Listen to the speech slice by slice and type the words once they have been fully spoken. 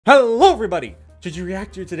Hello everybody! Did you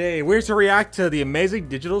react to today? We're to react to The Amazing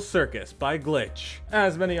Digital Circus by Glitch.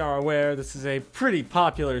 As many are aware, this is a pretty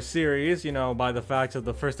popular series, you know, by the fact of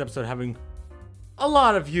the first episode having a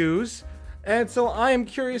lot of views. And so I am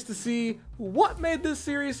curious to see what made this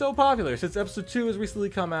series so popular, since episode 2 has recently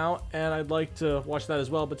come out, and I'd like to watch that as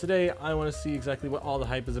well. But today, I want to see exactly what all the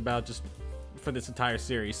hype is about just for this entire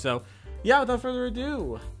series. So, yeah, without further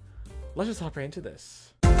ado, let's just hop right into this.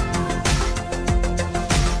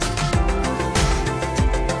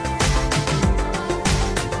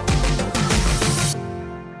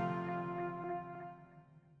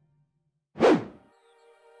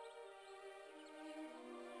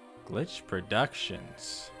 Glitch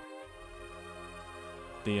Productions.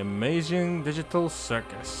 The Amazing Digital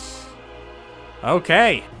Circus.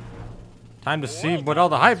 Okay. Time to see what all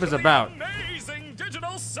the hype is about. Amazing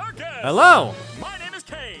Digital Circus! Hello! My name is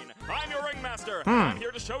Kane. I'm your ringmaster. I'm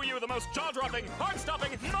here to show you the most jaw-dropping,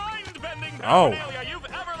 heart-stopping, mind-bending paraphernalia you've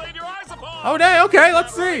ever laid your eyes upon. Oh, dang, okay,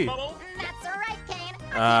 let's see. That's right, Kane.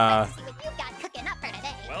 See what you've got cooking up for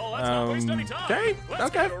today. Well, let's not waste any time. Okay, Let's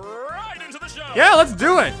get right into the show. Yeah, let's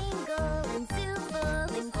do it.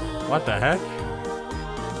 What the heck?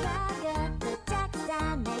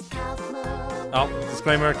 Oh,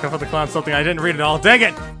 disclaimer, Cuff of the Clown, something I didn't read it all. Dang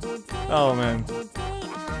it! Oh, man.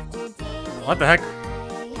 What the heck?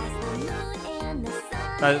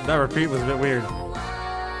 That repeat was a bit weird.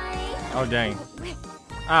 Oh, dang.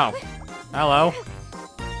 Ow. Hello.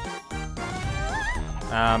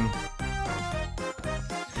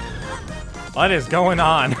 What is going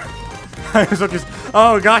on?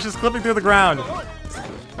 Oh gosh, it's clipping through the ground.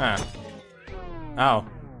 Oh.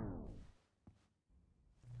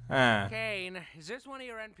 Kane, is this one of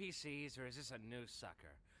your NPCs or is this a new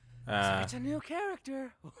sucker? If it's a new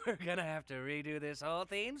character, we're gonna have to redo this whole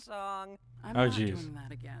theme song. I'm Oh, not jeez. doing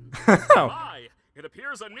that again. Oh. Hi! It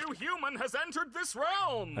appears a new human has entered this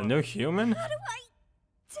realm. A new human? How do I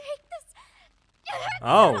take this?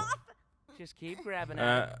 Oh. Just keep grabbing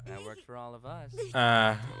at it. That works for all of us.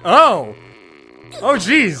 Oh! Oh,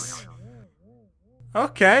 jeez!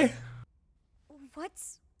 Okay.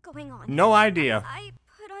 What's going on? No idea. I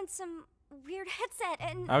put on some weird headset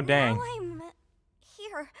and Oh, dang. now I'm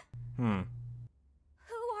here.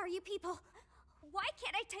 Who are you people? Why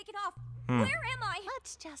can't I take it off? Where am I?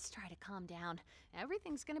 Let's just try to calm down.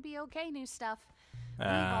 Everything's gonna be okay, new stuff. We've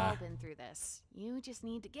all been through this. You just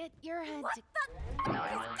need to get your head What the is going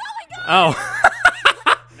on? Oh.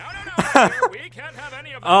 No, we can't have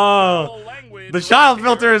any of that Oh. foul language. The child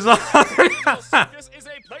filter is on. Digital Circus is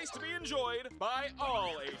a place to be enjoyed by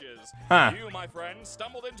all ages. Huh. You, my friend,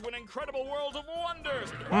 stumbled into an incredible world of wonders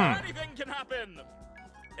where anything can happen.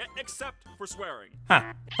 Except for swearing.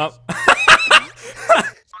 Huh.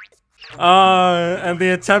 Oh. And the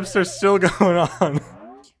attempts are still going on.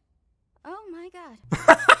 Oh my god.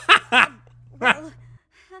 Well,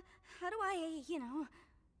 how do I,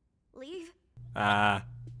 leave?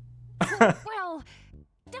 Well,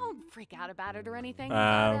 don't freak out about it or anything.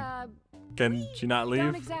 But, Can she not don't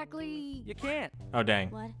leave? exactly. You can't. Oh, dang.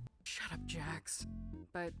 What? Shut up, Jax.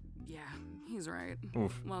 But yeah, he's right.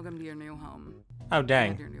 Oof. Welcome to your new home. Oh, With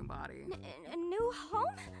dang. your new body. A new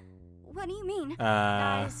home? What do you mean?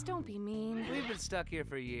 Guys, don't be mean. We've been stuck here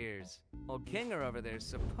for years. Old Kinger over there's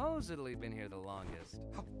supposedly been here the longest.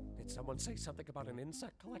 Oh, did someone say something about an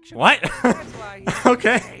insect collection? What? That's why he's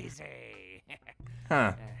Okay. crazy.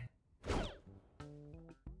 Huh.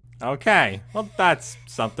 Okay. Well, that's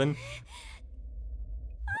something.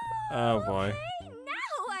 Oh, boy. Hey,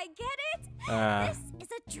 now I get it. This is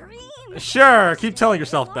a dream. Sure. Keep telling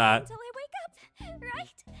yourself that. Until I wake up,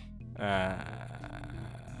 right?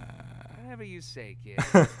 Whatever you say, kid.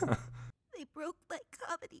 They broke my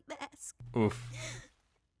comedy mask. Oof.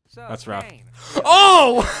 So, That's rough. Kane,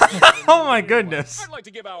 Oh! Oh my goodness. I'd like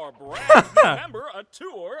to give our brand new member a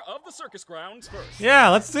tour of the circus grounds first. Yeah,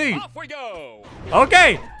 let's see. Off we go.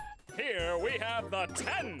 Okay. Here we have the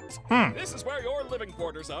tent. This is where your living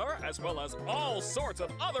quarters are, as well as all sorts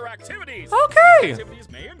of other activities. Okay. These activities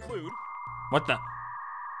may include What the?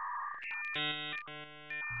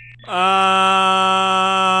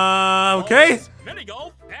 Okay. golf, mini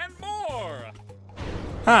golf, and more.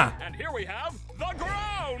 Huh. And here we have the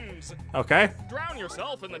grounds. Okay. Drown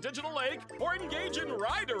yourself in the digital lake or engage in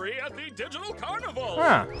ridery at the digital carnival.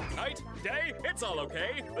 Huh. Night, day, it's all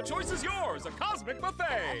okay. The choice is yours, a cosmic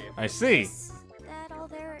buffet. I see. Is that all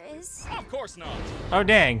there is? Of course not. Oh,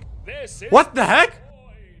 dang. This is What the heck?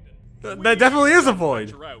 void. That definitely is a void.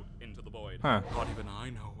 Venture out into the void. Huh. Not even I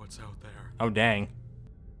know what's out there. Oh, dang.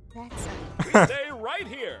 That's We stay right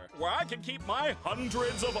here, where I can keep my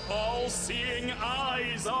hundreds of all-seeing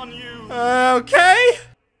eyes on you. Okay.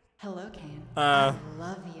 I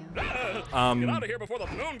love you. Get out of here before the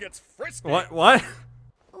moon gets frisky. What?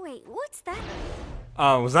 Wait, what's that?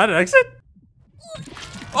 Was that an exit?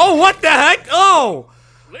 Oh, what the heck? Oh!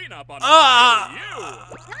 Lean up on you.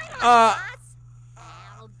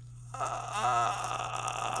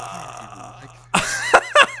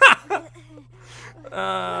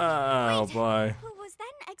 Oh boy. Was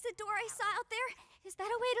that an exit door I saw out there? Is that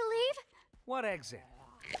a way to leave? What exit?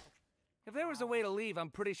 If there was a way to leave, I'm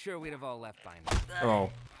pretty sure we'd have all left by now. Oh.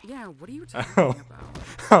 Yeah, what are you talking Oh.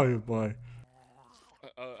 about? Oh boy.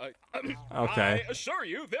 I Okay. assure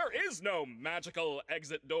you, there is no magical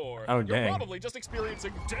exit door. Oh, You're dang. probably just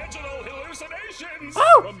experiencing digital hallucinations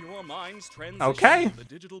Oh! from your mind's transition Okay. to the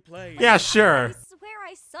digital plane. Yeah, sure. I swear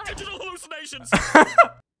I saw it. Digital hallucinations.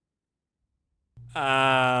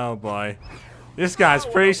 Oh boy. This guy's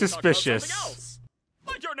Now, pretty we'll talk about something suspicious. else.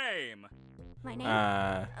 Like your name. My name?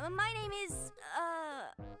 My name is, oh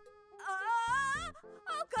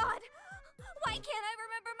God! Why can't I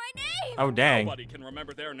remember my name? Oh dang. Nobody can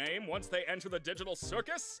remember their name once they enter the digital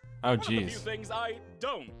circus. Oh One of the few jeez. things I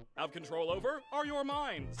don't have control over are your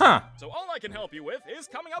minds. Huh. So all I can help you with is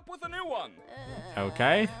coming up with a new one.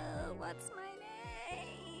 Okay. What's my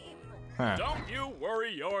name? Huh. Don't you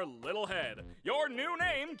worry your little head. Your new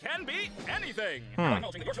name can be anything.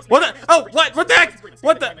 What the? Oh, what? What the heck?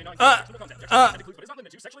 What the?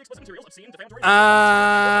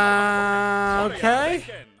 Okay.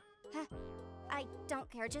 I don't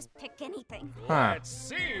care. Just pick anything. Huh. Let's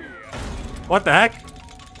see. What the heck?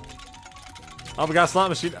 Oh, we got a slot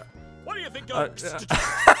machine. What do you think Uh, of?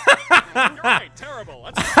 You're right. Terrible.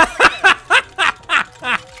 Let's try it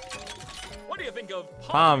again. What do you think of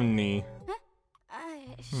Pomni.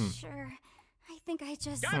 Sure. I think I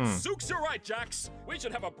just. Gadzooks, you're right, Jax. We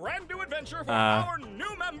should have a brand new adventure for Uh, our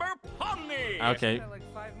new member, Pomni. Okay. Like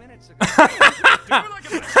 5 minutes ago. Do you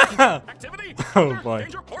like an activity? Oh, Danger, boy.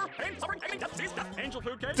 Danger, horror, pain, suffering, agony, death, disease, death, angel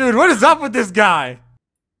food cake. Dude, what is up with this guy?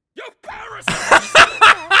 You parasite!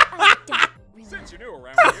 I don't really. Since you're new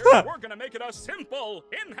around here, we're gonna make it a simple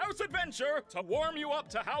in-house adventure to warm you up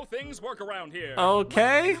to how things work around here.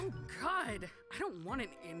 Okay. Oh God, I don't want an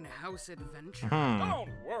in-house adventure. Don't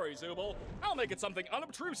worry, Zooble. I'll make it something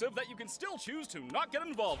unobtrusive that you can still choose to not get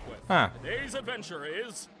involved with. Huh. Today's adventure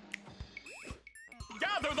is...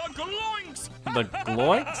 Gather the Gloinks! The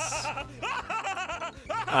Gloinks?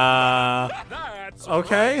 That's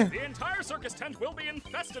Okay. right. The entire circus tent will be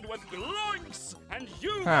infested with Gloinks, and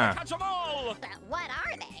you Huh. gotta catch them all! But what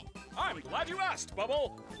are they? I'm glad you asked,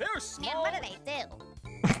 Bubble. They're And small... what do they do?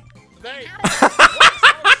 They... How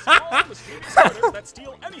do small, mischievous critters that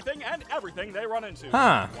steal anything and everything they run into.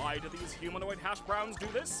 Huh. Why do these humanoid hash browns do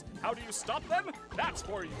this? How do you stop them? That's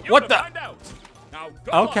for you What to the- find out. Now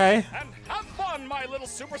go Okay. on and have fun, my little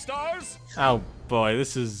superstars. Oh boy,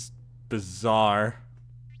 this is bizarre.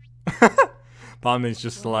 Pomni's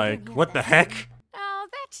just like, what the heck? Oh,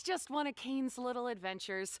 that's just one of Kane's little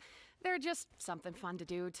adventures. They're just something fun to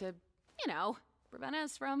do to, you know, prevent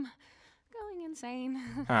us from going insane.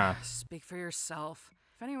 Huh. Speak for yourself.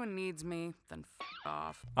 If anyone needs me, then f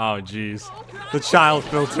off. Oh jeez. The child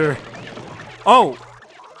filter. Oh.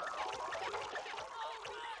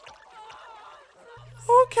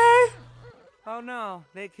 Okay. Oh no,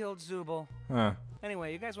 they killed Zooble. Huh.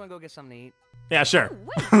 Anyway, you guys want to go get something to eat? Yeah, sure.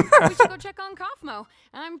 Wait, we should go check on Kaufmo.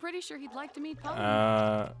 I'm pretty sure he'd like to meet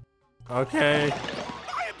Pony. Okay.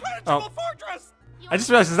 Impenetrable fortress! I just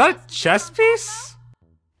realized, is that a chess piece?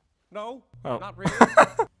 No, Oh. not really.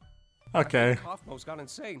 Okay. Kaufmo's gone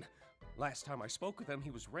insane. Last time I spoke with him,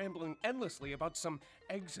 he was rambling endlessly about some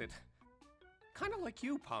exit. Kind of like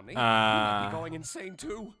you, Pomni. You might be going insane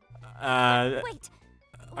too. Wait.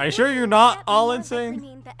 Are you sure you're not That all more likely insane?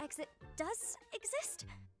 mean the exit does exist?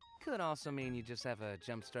 Could also mean you just have a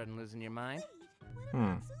jump start and losing your mind.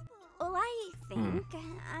 Well, I think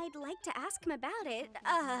I'd like to ask him about it.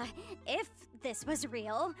 If this was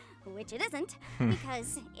real, which it isn't,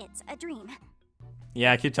 because it's a dream.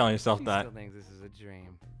 Yeah, keep telling yourself He that. still thinks this is a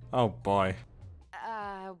dream. Oh boy.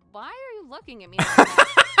 Why are you looking at me like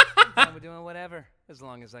that? I'm fine with doing whatever, as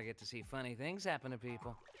long as I get to see funny things happen to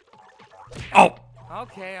people. Oh!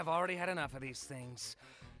 Okay, I've already had enough of these things.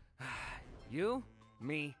 You,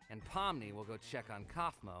 me, and Pomni will go check on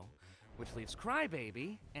Kaufmo, which leaves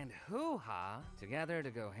Crybaby and Hoo-Ha together to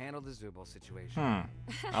go handle the Zooble situation.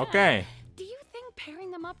 Okay. Do you think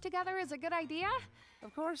pairing them up together is a good idea?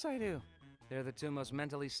 Of course I do. They're the two most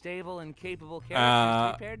mentally stable and capable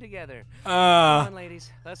characters to be paired together. Come on,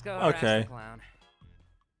 ladies. Let's go harass okay. the clown.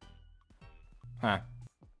 Huh.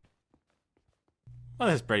 Well,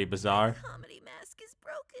 that's pretty bizarre. Comedy mask is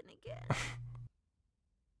broken again.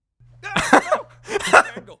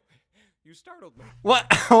 Angle. You startled me. What?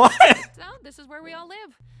 What? So, this is where we all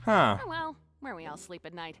live. Huh. Or, well, where we all sleep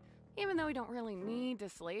at night. Even though we don't really need to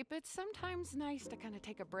sleep, it's sometimes nice to kind of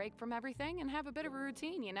take a break from everything and have a bit of a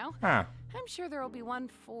routine, you know? Huh. I'm sure there'll be one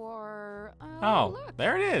for... Oh, look,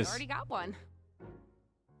 there it we is. already got one.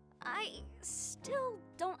 I still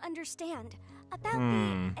don't understand about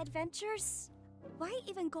the adventures. Why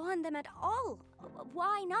even go on them at all?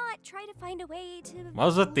 Why not try to find a way to... What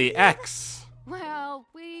was with the X? Well,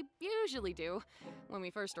 we usually do when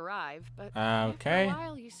we first arrive, but Okay. after a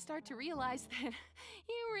while you start to realize that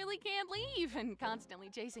you really can't leave, and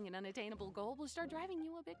constantly chasing an unattainable goal will start driving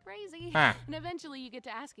you a bit crazy. Huh. And eventually you get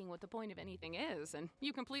to asking what the point of anything is, and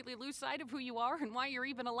you completely lose sight of who you are and why you're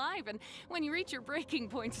even alive, and when you reach your breaking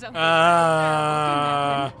point, something terrible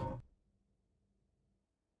can happen.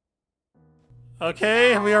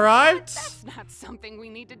 Okay, have we arrived? That's not something we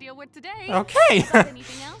need to deal with today. Okay. But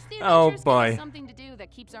anything else, the Oh, adventures boy. give us something to do that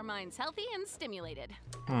keeps our minds healthy and stimulated.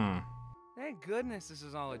 Thank goodness this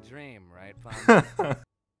is all a dream, right, Pom?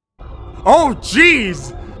 Oh,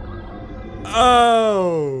 jeez!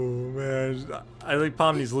 Oh, man. I think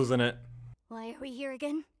Pomni's losing it. Why are we here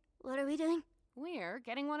again? What are we doing? We're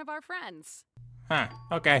getting one of our friends. Huh,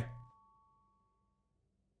 okay.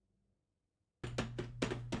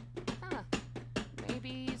 Huh.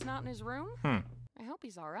 Maybe he's not in his room? I hope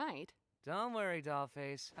he's all right. Don't worry,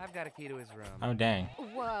 Dollface. I've got a key to his room. Oh, dang.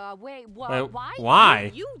 Wait, Wait, why?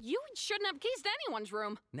 why? You shouldn't have keys to anyone's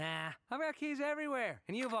room. Nah, I've got keys everywhere,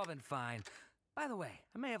 and you've all been fine. By the way,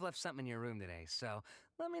 I may have left something in your room today, so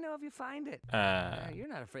let me know if you find it. You're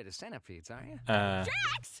not afraid of centipedes, are you?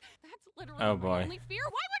 Jax! That's literally Oh, my boy. only fear.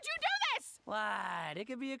 Why would you do this? What? It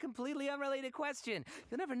could be a completely unrelated question.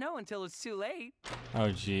 You'll never know until it's too late. Oh,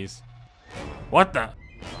 jeez. What the?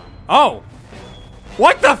 Oh!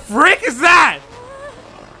 What the frick is that?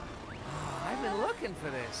 I've been looking for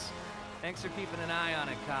this. Thanks for keeping an eye on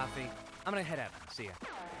it, Coffee. I'm gonna head out. See ya.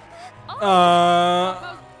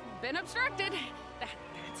 Almost been obstructed.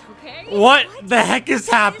 That's okay. What the heck is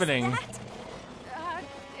happening?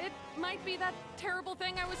 It might be that terrible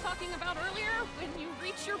thing I was talking about earlier when you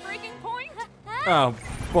reach your breaking point. Oh,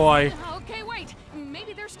 boy. Okay, wait.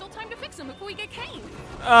 Maybe there's still time to fix him if we get Kane.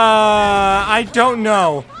 I don't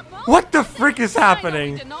know. What the frick is I know we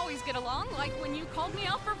happening? didn't always get along, like when you called me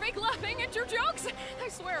out for fake laughing at your jokes. I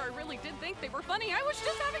swear I really did think they were funny. I was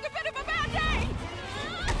just having a bit of a bad day.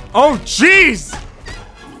 Oh, jeez!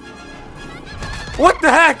 What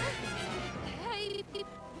the heck? Hey,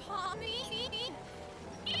 Pommy.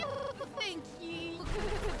 Thank you.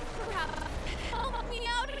 Help me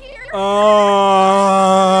out here.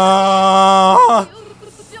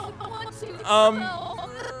 Don't want to.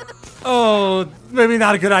 Oh, maybe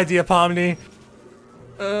not a good idea, Pomni.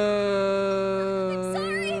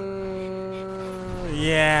 Sorry.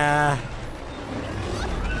 Yeah.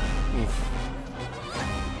 Oof.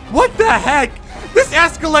 What the heck? This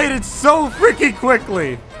escalated so freaking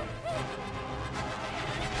quickly.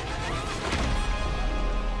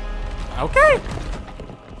 Okay.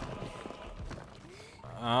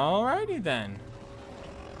 Alrighty then.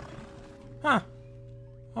 Huh.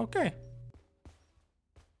 Okay.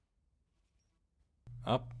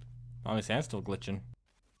 Up. Obviously, I'm still glitching.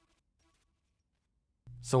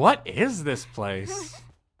 So what is this place?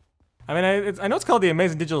 I mean, I know it's called the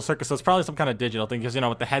Amazing Digital Circus, so it's probably some kind of digital thing, because, you know,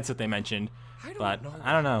 with the headset they mentioned. But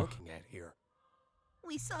I don't know. Looking at here.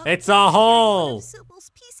 We saw It's a hole! Sybil's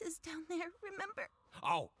pieces down there, remember?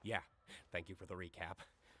 Oh, yeah. Thank you for the recap.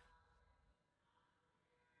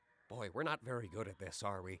 Boy, we're not very good at this,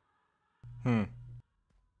 are we?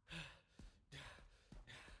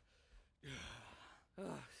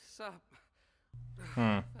 Sup,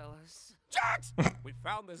 fellas? Jax! We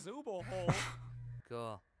found the Zooble hole.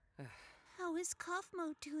 Cool. How is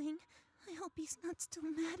Kaufmo doing? I hope he's not still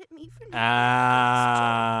mad at me for not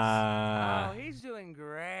Oh, he's doing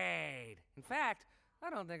great. In fact, I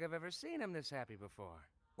don't think I've ever seen him this happy before.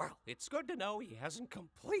 Well, it's good to know he hasn't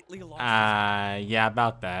completely lost Yeah,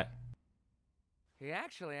 about that. He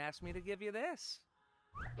actually asked me to give you this.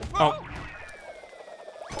 Oh.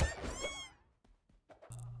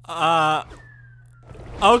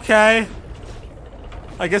 Okay.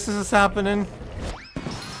 I guess this is happening.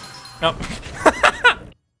 Nope.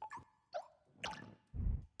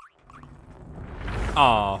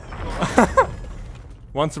 Aw.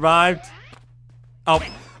 One survived. Oh.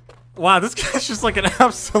 Wow, this guy's just like an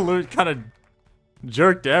absolute kind of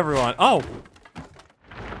jerk to everyone. Oh.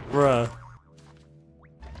 Bruh.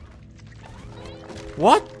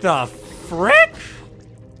 What the frick?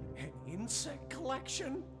 An insect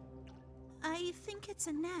collection? I think it's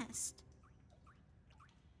a nest.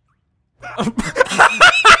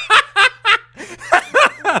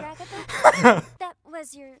 That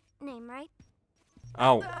was your name, right?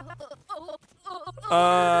 Oh.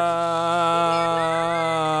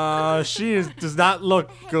 She does not look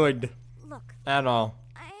good Look, at all.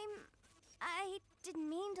 I didn't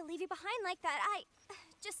mean to leave you behind like that. I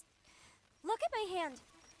just look at my hand.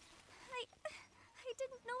 I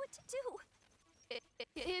didn't know what to do.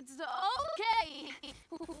 It's okay.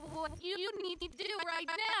 What you need to do right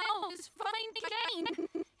now is find Kane.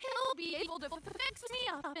 He'll be able to fix me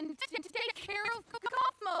up and take care of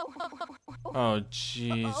Kaufmo. Oh,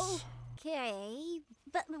 jeez. Okay,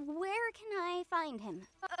 but where can I find him?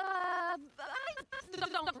 I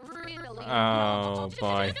don't really know. Oh,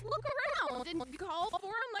 boy. Just look around and call for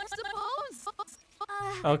him, I suppose.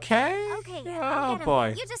 Okay. Okay, Oh, I'll get him. boy.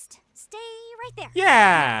 You just stay right there.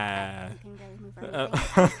 Yeah. You can barely move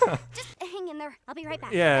anything. Just hang in there. I'll be right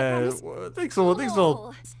back. I Yeah. promise. Things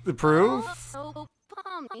will improve. Oh,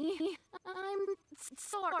 Pomni, I'm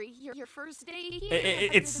sorry. Your first day here.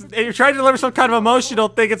 It's you're trying to deliver some kind of emotional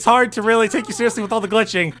thing. It's hard to really take you seriously with all the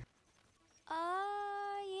glitching.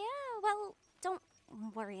 Yeah, well, don't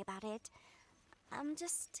worry about it. I'm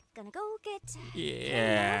just gonna go get...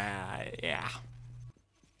 Yeah.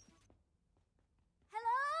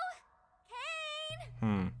 Hello? Kane?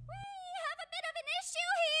 Hmm. We have a bit of an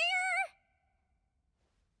issue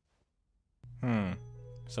here!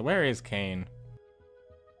 So where is Kane?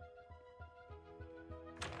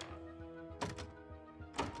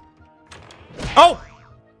 Oh!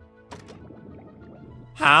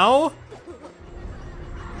 How?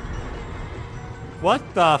 What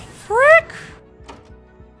the frick?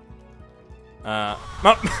 Oh.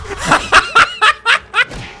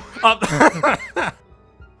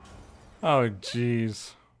 Oh,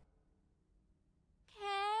 jeez.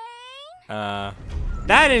 Kane?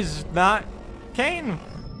 That is not Kane.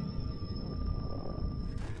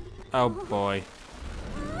 Oh, boy.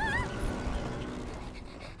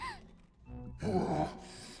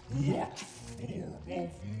 What form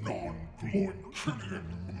of non-Gloinkinian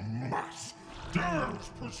mass dares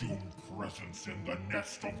presume presence in the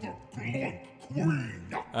nest of the Gloink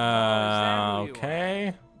Queen?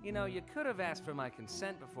 Okay. You know, you could have asked for my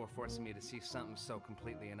consent before forcing me to see something so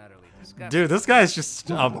completely and utterly disgusting. Dude, this guy's just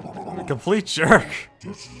a complete jerk.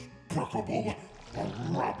 Despicable. A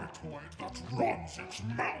rabbitoid that runs its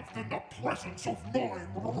mouth in the presence of my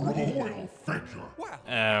royal figure. Well,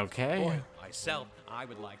 Okay. for myself, I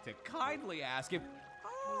would like to kindly ask if...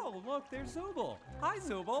 Oh, look, there's Zubul. Hi,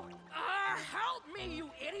 Zubul. Help me,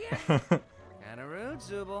 you idiot! Kinda rude,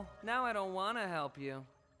 Zubul. Now I don't want to help you.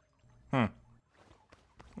 Oh.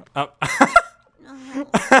 No, you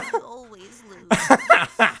always lose.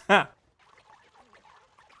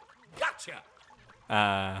 Gotcha!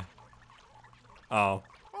 Oh.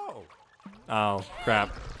 Oh. Oh, crap.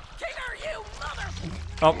 Kinger, you mother...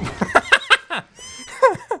 Oh.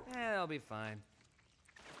 Yeah, I'll be fine.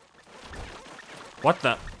 What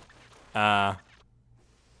the?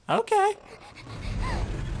 Okay.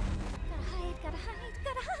 Gotta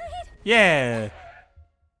hide. Yeah.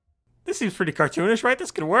 This seems pretty cartoonish, right?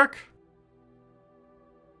 This could work.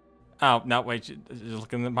 Oh, no, wait. She's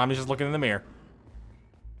looking. Mommy's just looking in the mirror.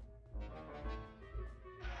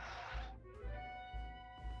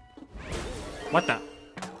 What the?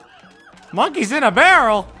 Monkeys in a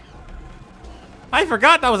barrel? I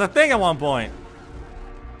forgot that was a thing at one point.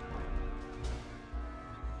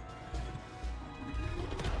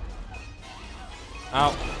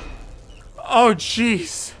 Oh. Oh,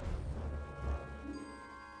 jeez.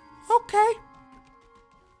 Okay.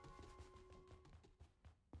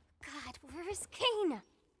 God, where's Kane?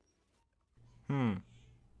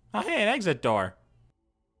 Oh, hey, an exit door.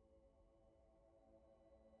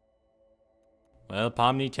 Well,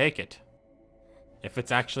 Pomni, take it. If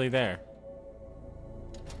it's actually there.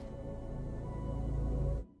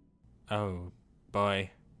 Oh,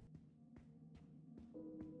 boy.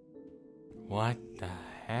 What the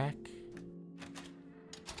heck?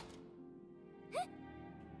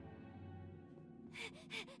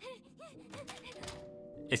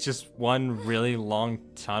 It's just one really long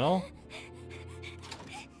tunnel?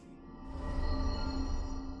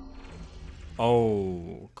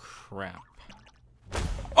 Oh, crap.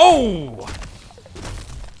 Oh!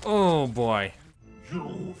 Oh, boy.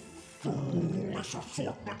 You foolish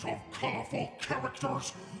assortment of colorful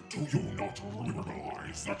characters! Do you not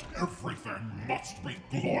realize that everything must be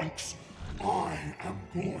Gloinks? I am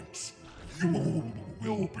Gloinks. You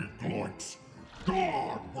will be Gloinks.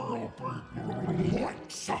 God will be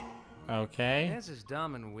Gloinks. Okay. This is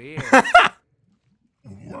dumb and weird.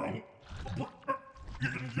 Well,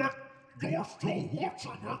 and yet you're still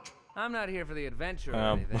watching it. I'm not here for the adventure or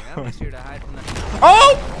anything. I'm just here to hide from the...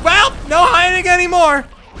 Oh! Well, no hiding anymore!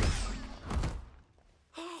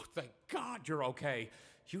 Oh, thank God you're okay.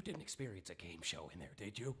 You didn't experience a game show in there,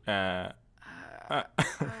 did you?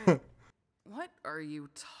 What are you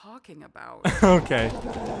talking about? Okay.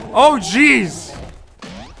 Oh, jeez!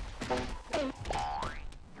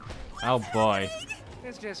 Oh, boy.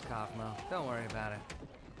 It's just Kaufmo. Don't worry about it.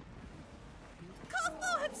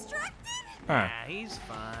 Kaufmo abstracted? Huh. Nah, he's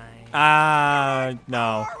fine.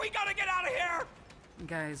 No. Are we gonna get out of here?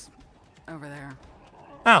 Guys, over there.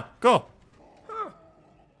 Oh, cool.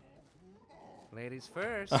 Ladies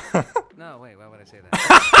first. No, wait, why would I say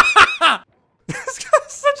that? This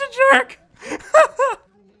guy's such a jerk.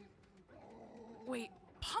 Wait,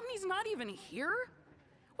 Pomni's not even here?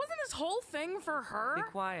 Wasn't this whole thing for her? Be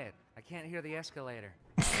quiet. I can't hear the escalator.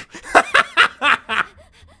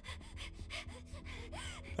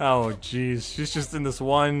 Oh, jeez. She's just in this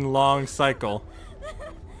one long cycle.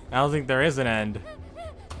 I don't think there is an end.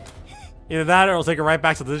 Either that or it'll take her right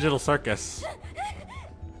back to the digital circus.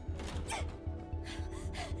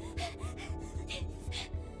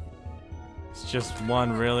 It's just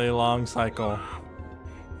one really long cycle.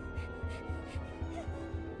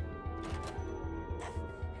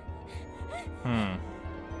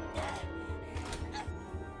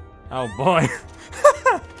 Oh boy.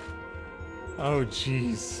 Oh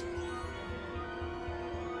jeez.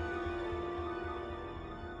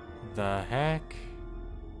 The heck?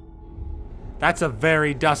 That's a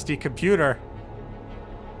very dusty computer.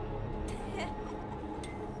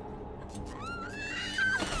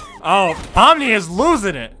 Oh, Pomni is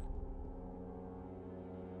losing it.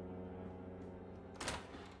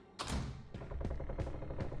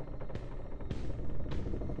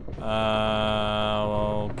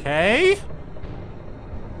 Okay.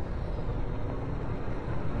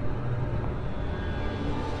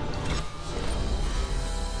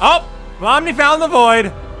 Oh, Pomni found the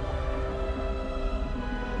void.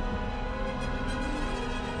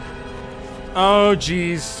 Oh,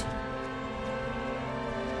 jeez.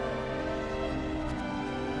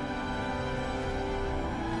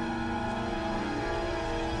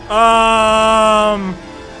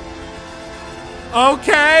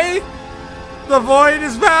 Okay. The void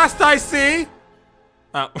is vast, I see.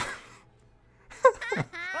 Oh.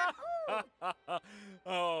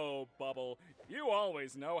 Oh, Bubble, you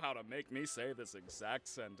always know how to make me say this exact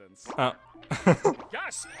sentence. Oh.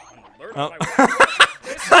 Yes! Alert Oh.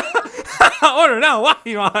 my Order now, what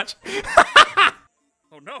you watch?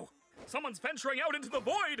 Oh no! Someone's venturing out into the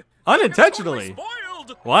void! Unintentionally.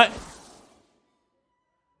 Spoiled! What?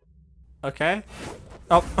 Okay.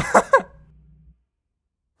 Oh.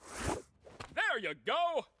 There you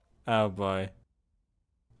go! Oh boy.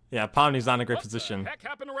 Yeah, Pomni's not in a great position. What the heck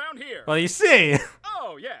happened around here? Well, you see.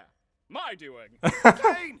 Oh, yeah. My doing.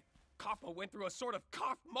 Kane! Kaufmo went through a sort of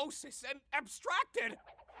kaufmosis and abstracted.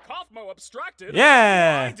 Kaufmo abstracted?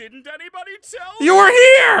 Yeah. Why didn't anybody tell You me? were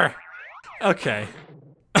here! Okay.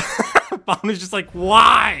 Pomni's just like,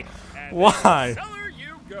 why? And Why? Cellar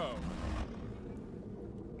you go.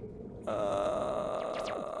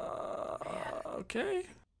 Okay.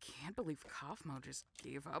 Can't believe Kaufmo just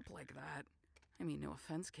gave up like that. I mean, no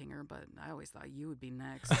offense, Kinger, but I always thought you would be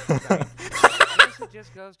next. I guess it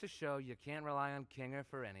just goes to show you can't rely on Kinger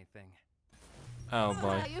for anything. Oh boy.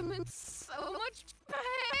 I am in so much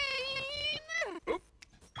pain.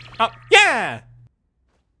 Oh, yeah!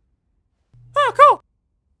 Oh, cool.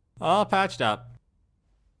 All patched up.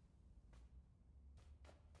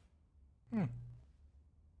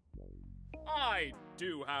 I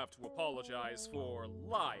do have to apologize for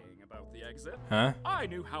lying about the exit. Huh? I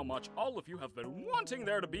knew how much all of you have been wanting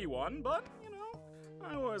there to be one, but, you know,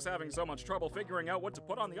 I was having so much trouble figuring out what to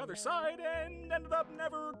put on the other side and ended up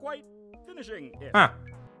never quite finishing it. Huh.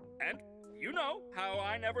 And you know how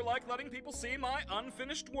I never like letting people see my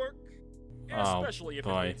unfinished work, Oh, especially if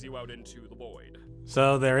boy. it leads you out into the void.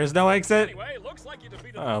 So there is no exit? Anyway, looks like you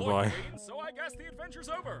defeated Oh, the boy. Void Queen, so I guess the adventure's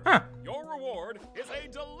over. Huh. Your reward is a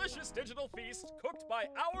delicious digital feast cooked by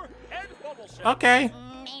our head bubble chef. Okay.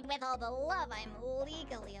 Made with all the love I'm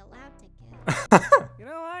legally allowed to give. You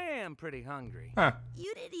know, I am pretty hungry. Huh.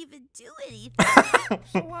 You didn't even do anything.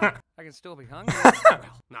 So what? I can still be hungry.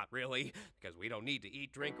 Well, not really, because we don't need to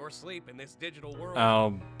eat, drink, or sleep in this digital world.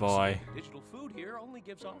 Oh boy. See, digital food here only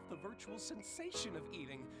gives off the virtual sensation of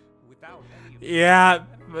eating without any of the Yeah.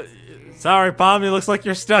 But, sorry, Pomni. Looks like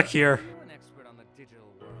you're stuck here. You're an expert on the digital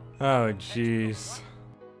world. Oh jeez.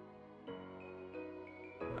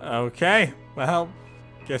 Okay. Well,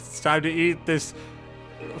 guess it's time to eat this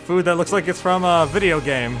food that looks like it's from a video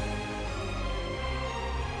game.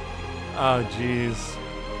 Oh jeez.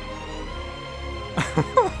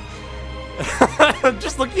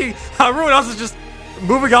 Just looking how everyone else is just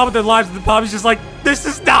moving on with their lives, and the Pommy's just like, this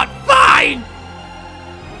is not fine!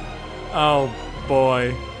 Oh,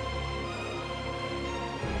 boy.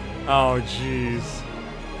 Oh, jeez.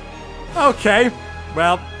 Okay.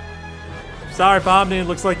 Well, sorry, Pomni.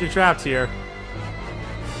 Looks like you're trapped here.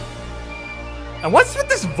 And what's with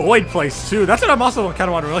this void place, too? That's what I'm also kind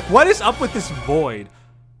of wondering. Like, what is up with this void?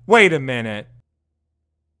 Wait a minute.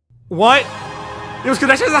 What? It was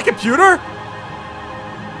connected to that computer?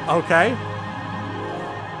 Okay.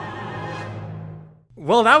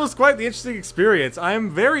 Well, that was quite the interesting experience. I'm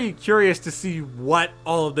very curious to see what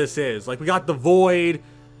all of this is. Like, we got the void,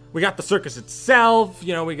 we got the circus itself,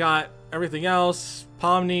 you know, we got everything else.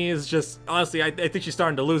 Pomni is just, honestly, I think she's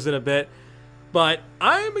starting to lose it a bit. But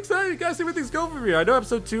I'm excited to kind of see where things go from here. I know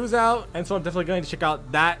episode 2 is out, and so I'm definitely going to check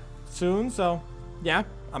out that soon. So, yeah,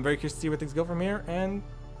 I'm very curious to see where things go from here. And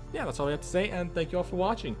yeah, that's all I have to say, and thank you all for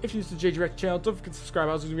watching. If you're new to the JG React channel, don't forget to subscribe.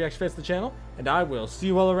 I was doing reaction fans to the channel, and I will see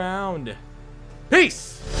you all around.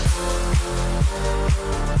 Peace!